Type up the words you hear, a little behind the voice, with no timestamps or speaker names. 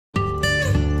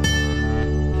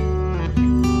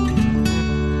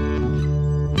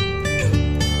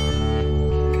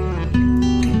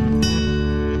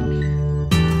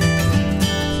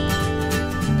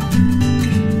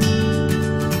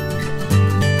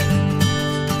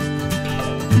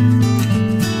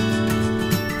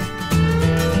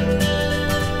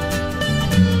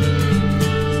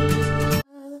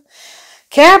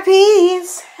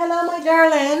Cappies! Hello, my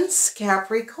darlings,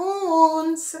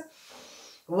 Capricorns.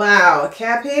 Wow,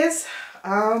 Cappies.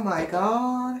 Oh my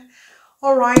God.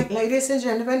 All right, ladies and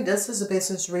gentlemen, this is a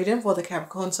business reading for the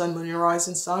Capricorn Sun, Moon, and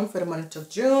Rising sign for the month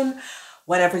of June.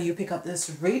 Whenever you pick up this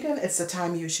reading, it's the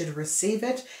time you should receive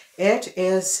it. It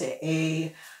is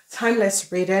a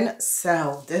timeless reading,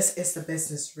 so this is the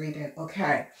business reading.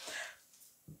 Okay,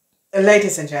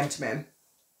 ladies and gentlemen.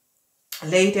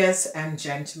 Ladies and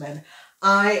gentlemen,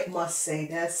 I must say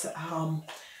this.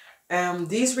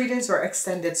 These readings are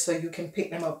extended so you can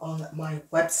pick them up on my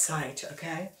website,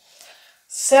 okay?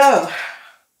 So,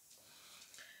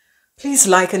 please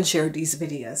like and share these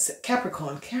videos.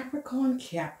 Capricorn, Capricorn,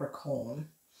 Capricorn.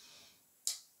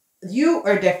 You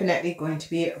are definitely going to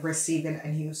be receiving a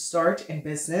new start in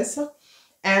business,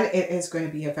 and it is going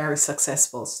to be a very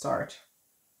successful start.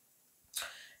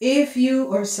 If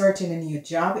you are starting a new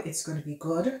job, it's going to be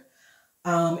good.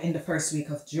 In the first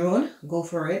week of June, go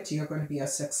for it. You're going to be a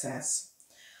success.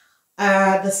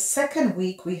 The second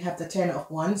week, we have the 10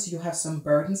 of Wands. You have some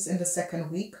burdens in the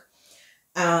second week.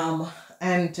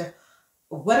 And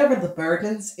whatever the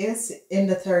burdens is, in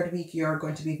the third week, you're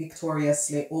going to be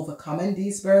victoriously overcoming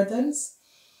these burdens.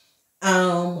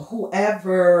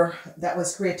 Whoever that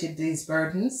was created these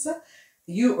burdens,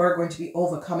 you are going to be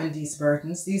overcoming these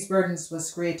burdens. These burdens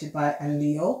was created by a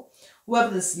Leo.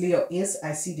 Whoever this Leo is,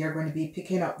 I see they're going to be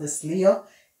picking up this Leo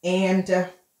and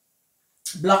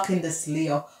blocking this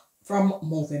Leo from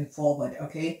moving forward,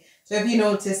 okay? So if you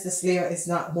notice this Leo is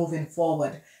not moving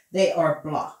forward, they are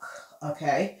blocked,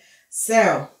 okay?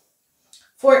 So,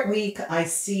 fourth week, I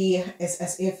see is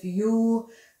as if you,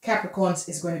 Capricorns,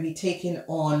 is going to be taking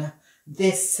on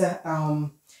this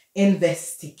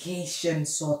investigation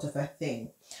sort of a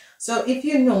thing. So if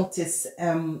you notice,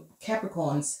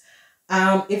 Capricorns,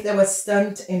 if there was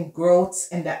stunt in growth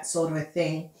and that sort of a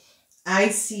thing, I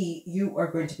see you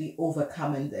are going to be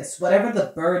overcoming this. Whatever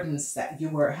the burdens that you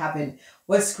were having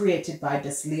was created by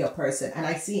this Leo person. And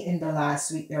I see in the last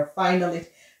week, they're finally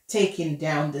taking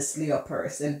down this Leo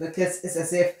person, because it's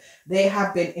as if they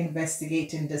have been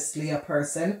investigating this Leo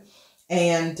person.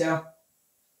 And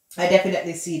I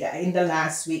definitely see that in the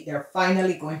last week, they're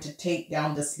finally going to take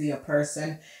down this Leo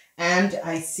person. And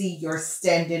I see you're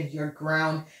standing your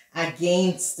ground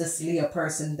against this Leo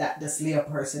person, that this Leo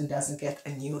person doesn't get a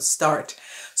new start.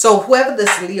 So whoever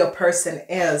this Leo person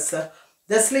is,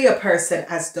 this Leo person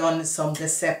has done some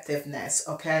deceptiveness,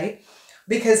 okay?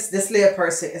 Because this Leo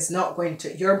person is not going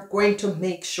to, you're going to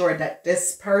make sure that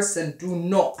this person do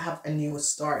not have a new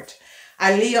start.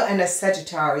 A Leo and a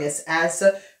Sagittarius has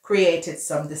created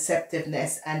some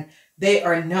deceptiveness, and they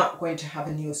are not going to have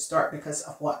a new start because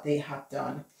of what they have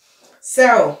done.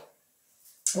 So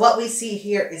what we see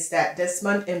here is that this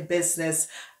month in business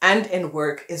and in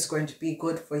work is going to be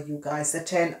good for you guys. The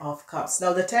 10 of Cups.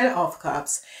 Now the 10 of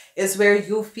Cups is where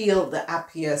you feel the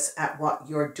happiest at what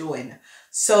you're doing.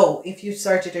 So if you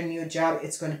started a new job,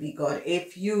 it's going to be good.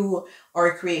 If you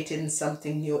are creating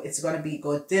something new, it's going to be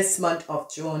good. This month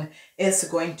of June is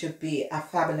going to be a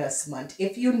fabulous month.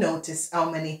 If you notice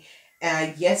how many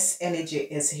yes energy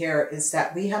is here, is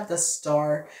that we have the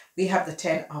Star, we have the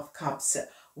 10 of Cups,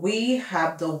 we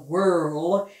have the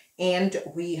World, and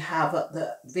we have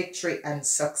the victory and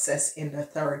success in the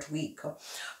third week.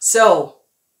 So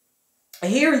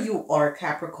here you are,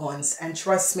 Capricorns, and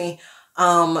trust me,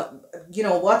 you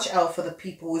know, watch out for the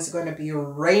people who's going to be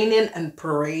reigning and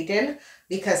parading,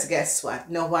 because guess what,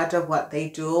 no matter what they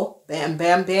do, bam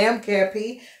bam bam,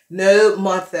 Cappy, no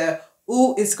matter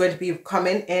who is going to be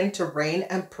coming in to reign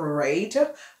and parade,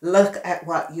 look at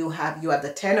what you have. You have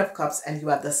the 10 of Cups and you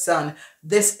have the Sun.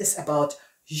 This is about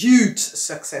huge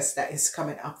success that is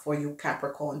coming up for you,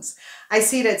 Capricorns. I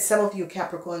see that some of you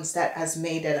Capricorns that has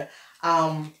made it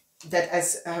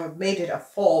a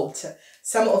fault.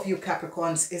 Some of you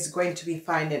Capricorns is going to be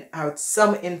finding out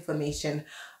some information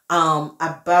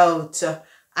about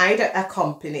either a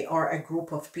company or a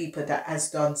group of people that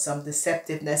has done some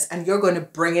deceptiveness, and you're going to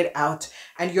bring it out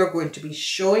and you're going to be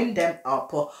showing them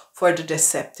up for the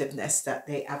deceptiveness that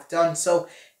they have done. So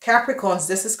Capricorns,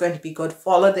 this is going to be good.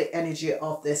 Follow the energy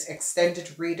of this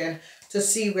extended reading to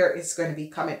see where it's going to be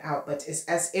coming out. But it's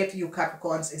as if you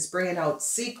Capricorns is bringing out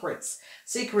secrets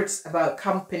about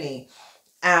company,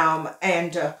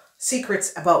 and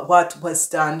secrets about what was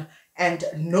done, and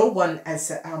no one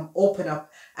has opened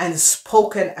up and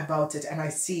spoken about it. And I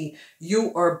see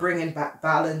you are bringing back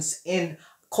balance in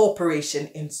corporation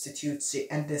institutes,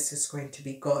 and this is going to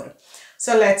be good.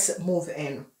 So let's move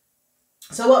in.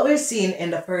 So what we're seeing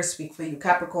in the first week for you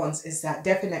Capricorns is that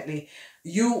definitely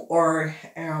you are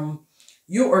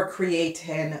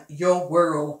creating your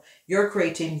world. you're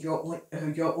creating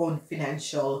your own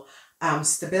financial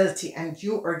stability, and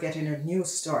you are getting a new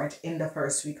start in the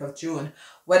first week of June.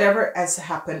 Whatever has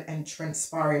happened and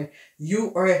transpiring,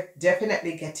 you are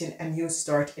definitely getting a new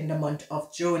start in the month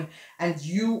of June, and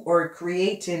you are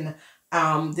creating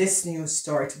this new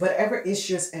start. Whatever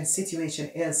issues and situation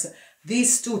is,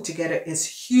 these two together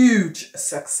is huge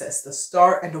success. The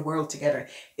star and the world together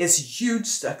is huge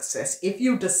success. If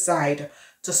you decide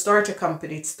to start a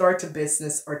company, start a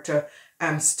business, or to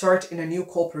start in a new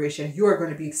corporation, you are going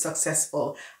to be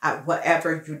successful at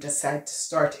whatever you decide to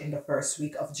start in the first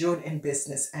week of June in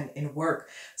business and in work.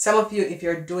 Some of you, if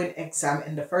you're doing exam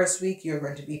in the first week, you're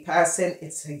going to be passing.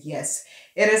 It's a yes.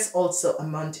 It is also a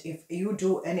month. If you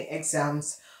do any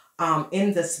exams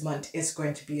in this month, it's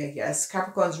going to be a yes.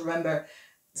 Capricorns, remember,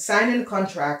 signing a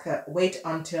contract, wait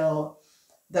until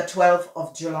the 12th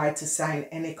of July to sign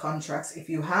any contracts if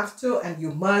you have to, and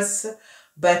you must.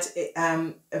 But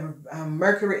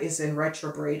Mercury is in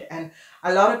retrograde, and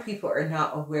a lot of people are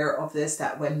not aware of this,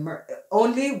 that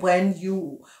only when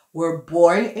you were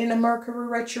born in a Mercury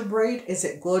retrograde is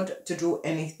it good to do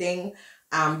anything.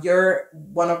 You're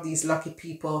one of these lucky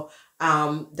people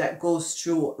that goes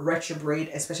through retrograde,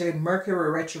 especially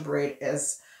Mercury retrograde.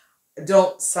 Is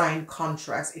don't sign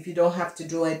contracts. If you don't have to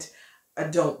do it,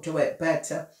 don't do it. But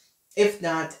if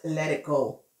not, let it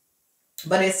go.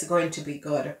 But it's going to be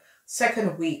good.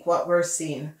 Second week, what we're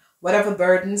seeing, whatever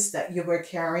burdens that you were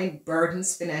carrying,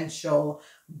 burdens, financial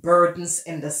burdens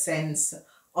in the sense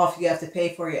of you have to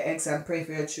pay for your exam, pay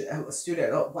for your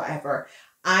student or whatever,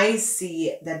 I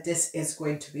see that this is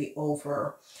going to be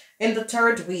over. In the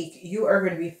third week, you are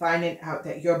going to be finding out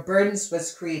that your burdens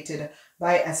was created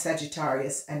by a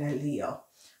Sagittarius and a Leo.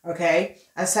 Okay,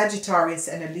 a Sagittarius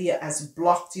and a Leo has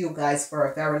blocked you guys for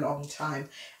a very long time,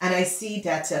 and I see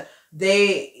that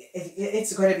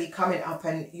it's going to be coming up,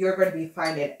 and you're going to be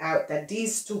finding out that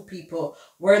these two people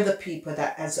were the people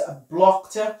that has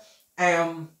blocked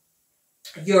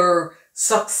your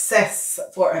success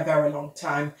for a very long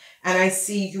time. And I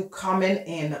see you coming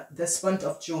in this month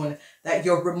of June that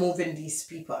you're removing these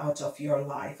people out of your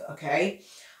life. Okay,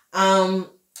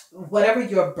 whatever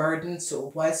your burdens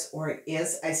was or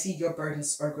is, I see your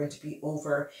burdens are going to be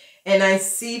over. And I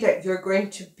see that you're going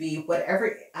to be,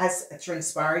 whatever has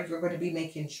transpired, you're going to be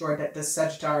making sure that the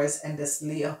Sagittarius and this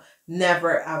Leo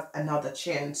never have another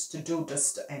chance to do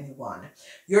this to anyone.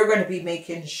 You're going to be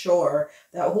making sure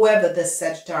that whoever this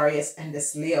Sagittarius and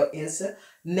this Leo is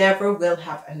never will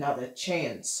have another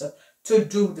chance to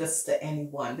do this to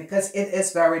anyone, because it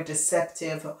is very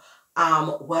deceptive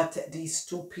what these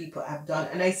two people have done.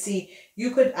 And I see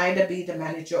you could either be the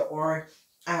manager or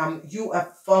you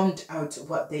have found out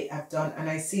what they have done. And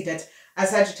I see that a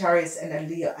Sagittarius and a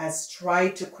Leo has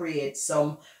tried to create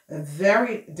some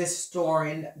very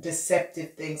distorting,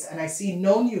 deceptive things. And I see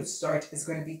no new start is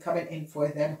going to be coming in for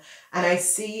them. And I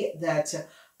see that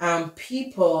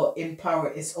people in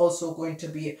power is also going to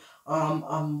be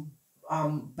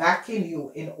backing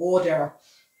you in order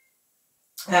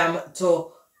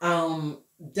to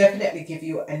definitely give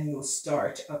you a new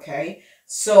start. Okay,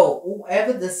 so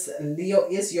whoever this Leo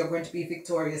is, you're going to be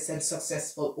victorious and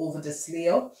successful over this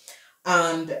Leo.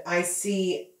 And I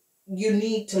see you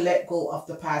need to let go of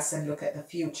the past and look at the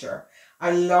future.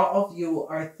 A lot of you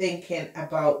are thinking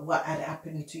about what had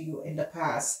happened to you in the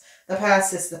past. The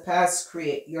past is the past.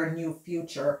 Create your new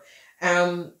future.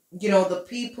 You know, the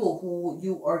people who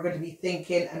you are going to be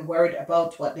thinking and worried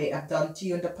about what they have done to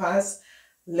you in the past,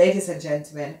 ladies and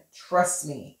gentlemen, trust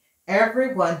me,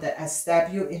 everyone that has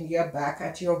stabbed you in your back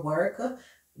at your work,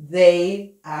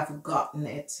 they have gotten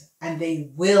it and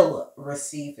they will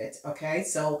receive it. Okay,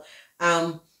 so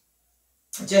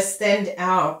just stand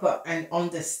up and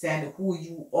understand who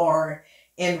you are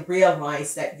and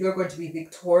realize that you're going to be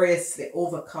victoriously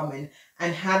overcoming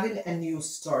and having a new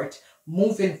start,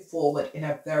 moving forward in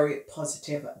a very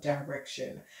positive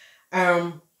direction.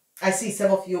 I see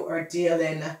some of you are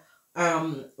dealing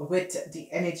with the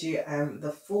energy.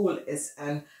 The Fool is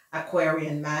an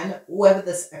Aquarian man. Whoever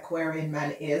this Aquarian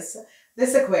man is,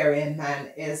 this Aquarian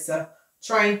man is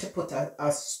trying to put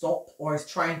a stop or is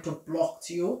trying to block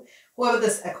you. Whoever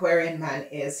this Aquarian man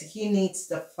is, he needs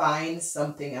to find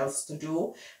something else to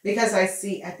do, because I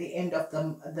see at the end of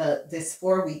this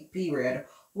 4-week period,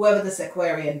 whoever this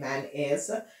Aquarian man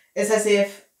is, it's as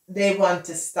if they want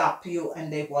to stop you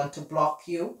and they want to block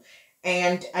you.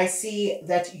 And I see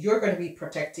that you're going to be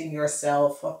protecting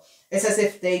yourself. It's as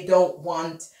if they don't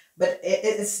want, but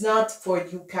it's not for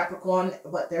you, Capricorn.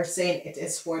 What they're saying, it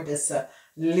is for this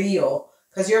Leo,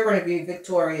 because you're going to be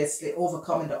victoriously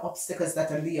overcoming the obstacles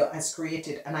that a Leo has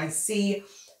created. And I see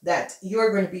that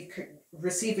you're going to be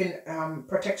receiving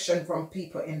protection from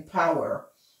people in power.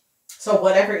 So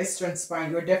whatever is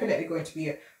transpiring, you're definitely going to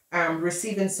be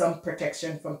receiving some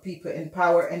protection from people in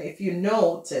power. And if you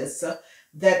notice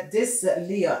that this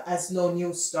Leo has no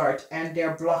new start and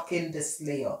they're blocking this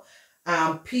Leo,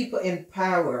 people in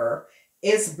power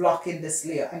is blocking this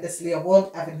Leo, and this Leo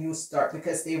won't have a new start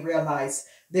because they realize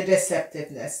the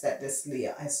deceptiveness that this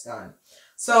Leo has done.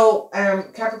 So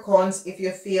Capricorns, if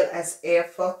you feel as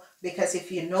if, because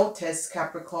if you notice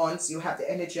Capricorns, you have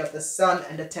the energy of the Sun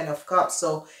and the Ten of Cups,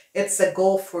 so it's a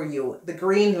go for you. The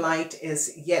green light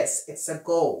is yes, it's a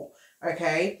go.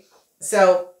 Okay,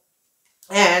 so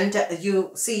and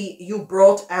you see, you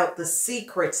brought out the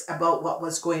secrets about what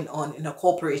was going on in a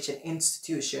corporation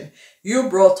institution. You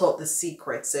brought out the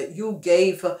secrets. You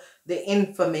gave the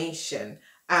information.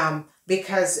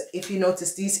 Because if you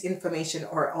notice, these information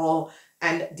are all,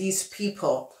 and these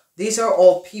people, these are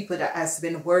all people that has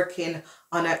been working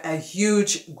on a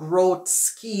huge growth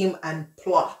scheme and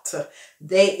plot.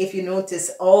 They, if you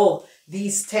notice, all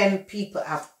these 10 people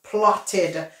have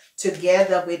plotted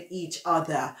together with each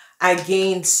other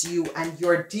against you, and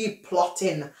you're deep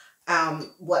plotting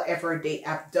whatever they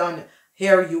have done.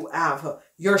 Here you have,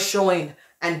 you're showing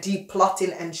and deep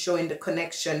plotting and showing the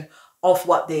connection of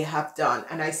what they have done.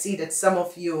 And I see that some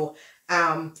of you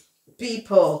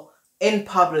people in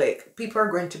public, people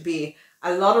are going to be,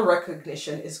 a lot of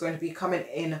recognition is going to be coming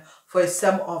in for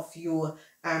some of you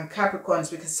Capricorns,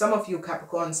 because some of you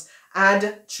Capricorns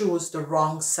had choose the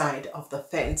wrong side of the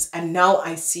fence, and now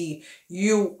I see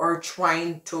you are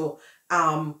trying to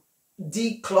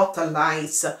declutter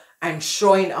lies and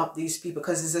showing up these people,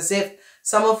 because it's as if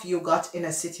some of you got in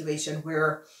a situation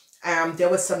where there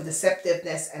was some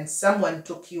deceptiveness and someone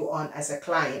took you on as a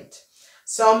client.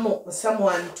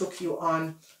 Someone took you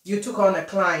on, you took on a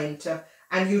client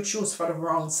and you choose for the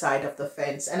wrong side of the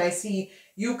fence. And I see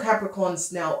you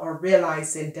Capricorns now are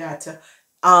realizing that,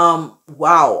 wow,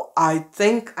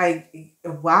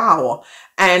 wow.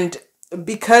 And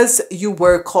because you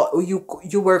were caught,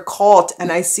 you were caught,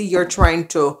 and I see you're trying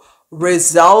to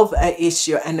resolve an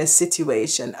issue and a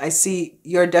situation. I see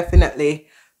you're definitely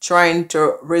trying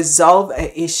to resolve an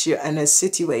issue and a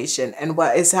situation. And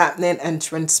what is happening and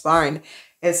transpiring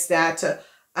is that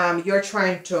you're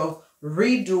trying to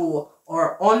redo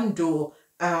or undo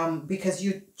because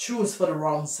you choose for the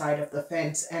wrong side of the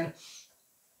fence. And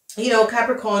you know,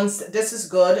 Capricorns, this is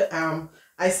good.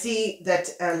 I see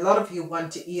that a lot of you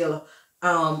want to heal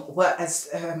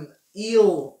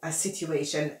heal a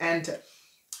situation, and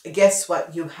guess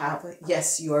what you have?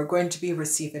 Yes, you are going to be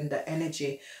receiving the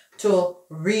energy to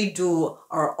redo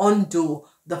or undo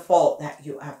the fault that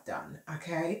you have done.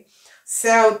 Okay,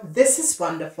 so this is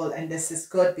wonderful and this is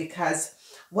good, because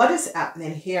what is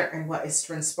happening here and what is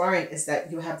transpiring is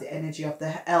that you have the energy of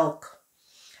the elk.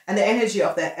 And the energy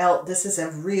of the elk, this is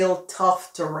a real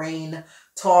tough terrain,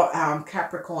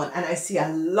 Capricorn. And I see a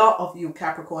lot of you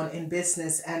Capricorn in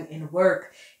business and in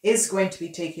work is going to be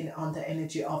taking on the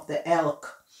energy of the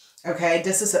elk. Okay,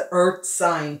 this is an earth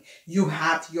sign. You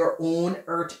have your own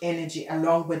earth energy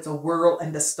along with the world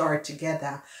and the star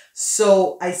together.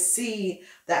 So I see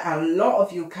that a lot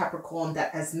of you Capricorn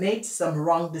that has made some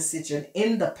wrong decision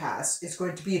in the past is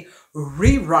going to be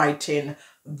rewriting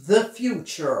the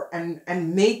future and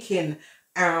making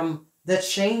the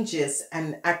changes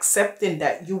and accepting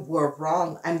that you were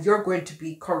wrong, and you're going to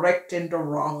be correcting the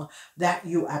wrong that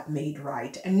you have made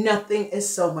right. And nothing is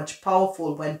so much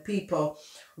powerful when people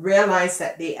realize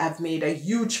that they have made a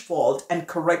huge fault and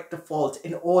correct the fault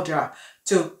in order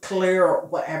to clear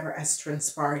whatever has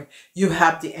transpired. You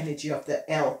have the energy of the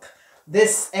elk.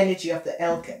 This energy of the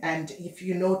elk, and if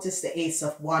you notice, the Ace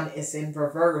of Wands is in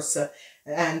reverse,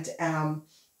 and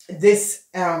this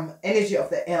energy of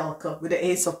the elk with the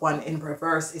Ace of Wands in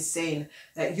reverse is saying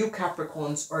that you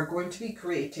Capricorns are going to be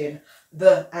creating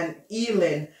and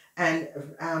healing and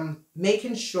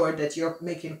making sure that you're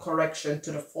making correction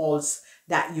to the faults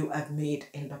that you have made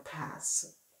in the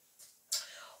past.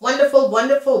 Wonderful,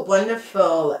 wonderful,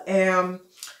 wonderful.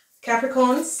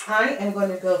 Capricorns, I am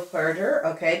going to go further.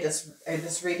 Okay,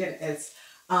 this reading is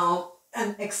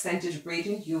an extended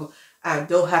reading. You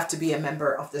don't have to be a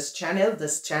member of this channel.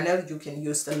 You can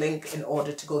use the link in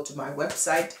order to go to my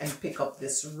website and pick up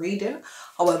this reading.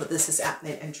 However, this is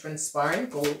happening and transpiring.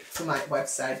 Go to my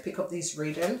website, pick up this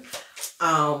reading.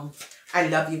 I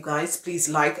love you guys. Please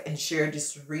like and share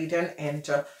this reading, and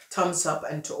thumbs up,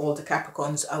 and to all the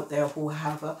Capricorns out there who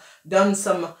have done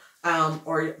some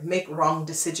or make wrong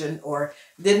decision or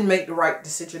didn't make the right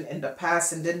decision in the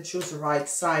past and didn't choose the right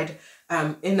side.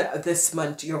 in this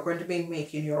month. You're going to be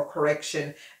making your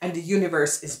correction, and the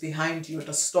universe is behind you,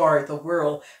 the star, the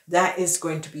world, that is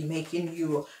going to be making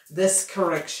you this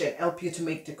correction, help you to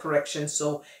make the correction,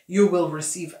 so you will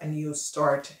receive a new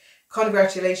start.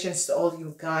 Congratulations to all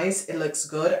you guys. It looks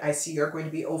good. I see you're going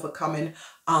to be overcoming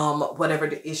whatever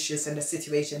the issues and the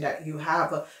situation that you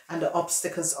have, and the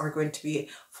obstacles are going to be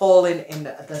falling in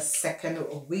the second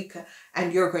week,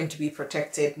 and you're going to be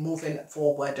protected moving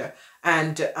forward,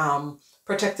 and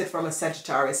protected from a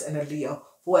Sagittarius and a Leo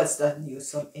who has done you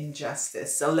some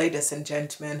injustice. So ladies and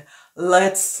gentlemen,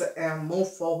 let's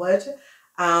move forward.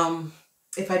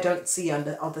 If I don't see you on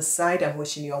the other side, I'm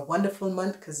wishing you a wonderful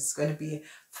month, because it's going to be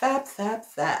fab, fab,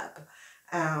 fab.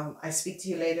 I speak to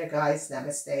you later, guys.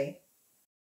 Namaste.